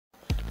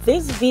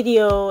This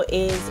video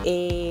is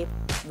the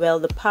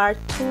part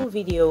 2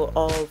 video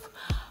of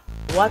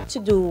what to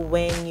do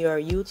when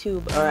your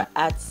YouTube or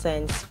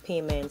AdSense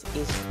payment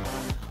is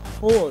on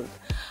hold.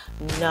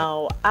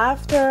 Now,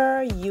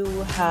 after you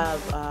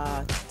have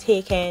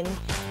taken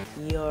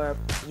your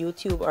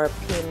YouTube or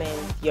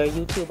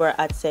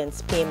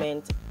AdSense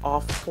payment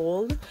off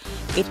hold,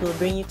 it will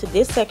bring you to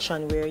this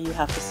section where you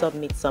have to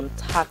submit some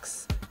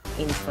tax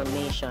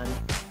information.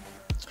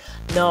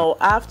 Now,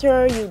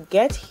 after you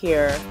get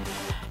here,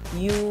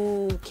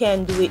 you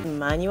can do it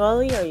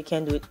manually or you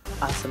can do it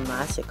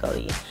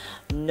automatically.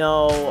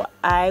 No,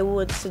 I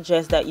would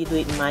suggest that you do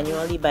it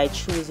manually by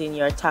choosing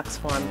your tax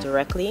form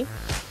directly.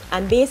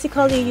 And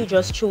basically, you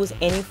just choose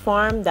any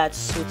form that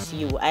suits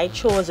you. I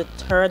chose the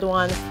third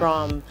one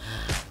from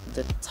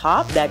the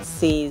top that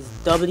says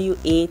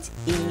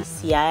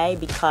W8ECI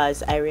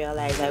because I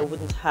realized I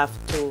wouldn't have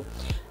to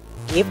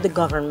give the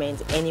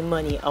government any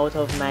money out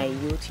of my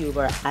YouTube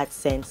or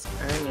AdSense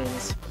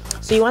earnings.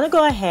 So you want to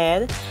go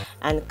ahead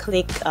and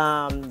click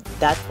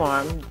that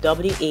form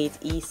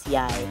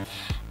W8ECI,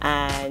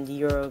 and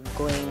you're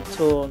going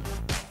to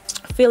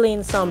fill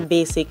in some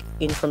basic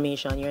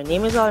information. Your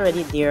name is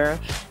already there,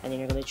 and then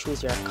you're going to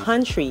choose your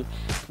country.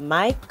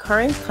 My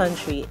current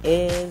country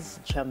is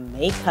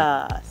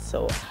Jamaica,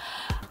 so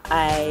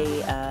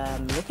I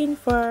am looking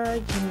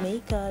for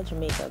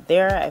Jamaica.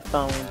 There, I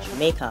found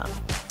Jamaica.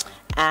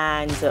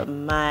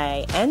 And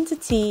my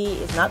entity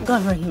is not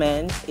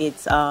government,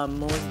 it's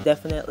most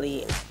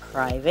definitely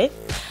private,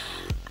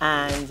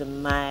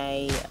 and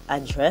my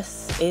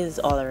address is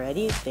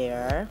already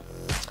there.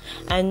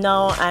 And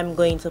now I'm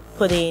going to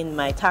put in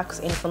my tax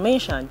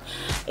information.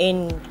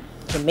 In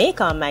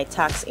Jamaica, my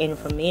tax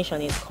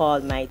information is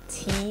called my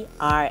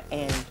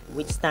TRN,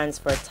 which stands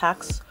for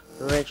tax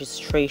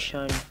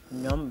registration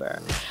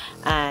number,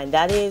 and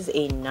that is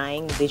a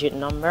 9-digit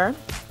number,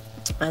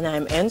 and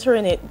I'm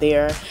entering it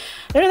there.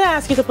 They're gonna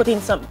ask you to put in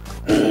some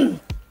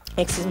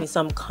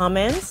some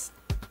comments,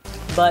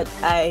 but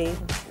I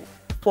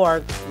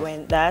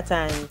forwent that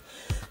and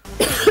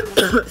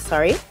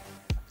sorry,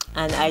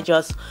 and I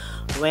just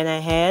went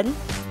ahead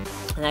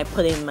and I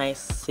put in my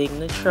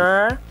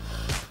signature,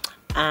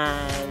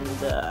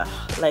 and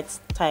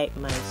let's type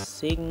my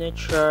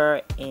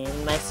signature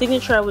in. My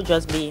signature would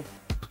just be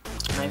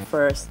my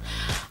first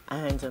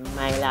and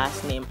my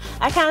last name.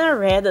 I kind of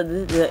read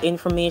the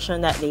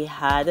information that they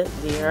had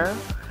there,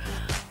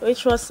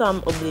 which was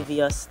some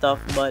oblivious stuff,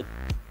 but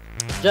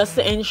just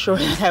to ensure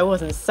that I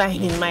wasn't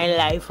signing my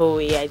life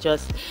away, I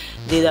just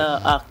did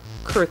a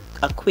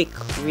quick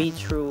read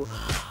through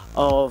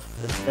of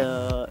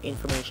the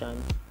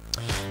information.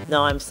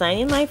 Now I'm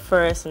signing my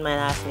first and my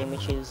last name,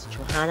 which is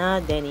Johanna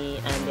Denny,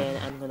 and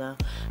then I'm gonna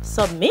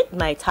submit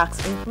my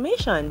tax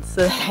information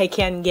so that I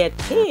can get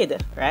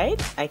paid, right?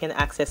 I can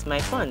access my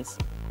funds.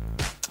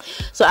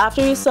 So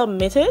after you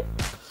submit it,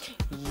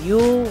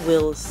 you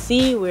will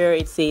see where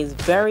it says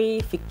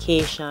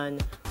verification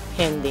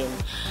pending.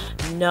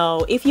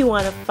 Now, if you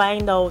want to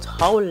find out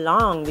how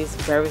long this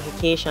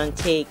verification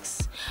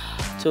takes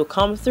to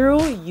come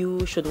through,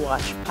 you should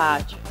watch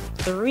part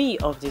 3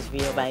 of this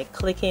video by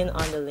clicking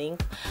on the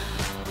link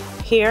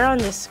here on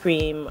the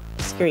screen,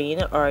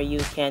 or you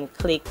can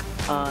click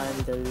on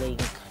the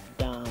link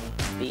down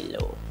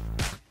below.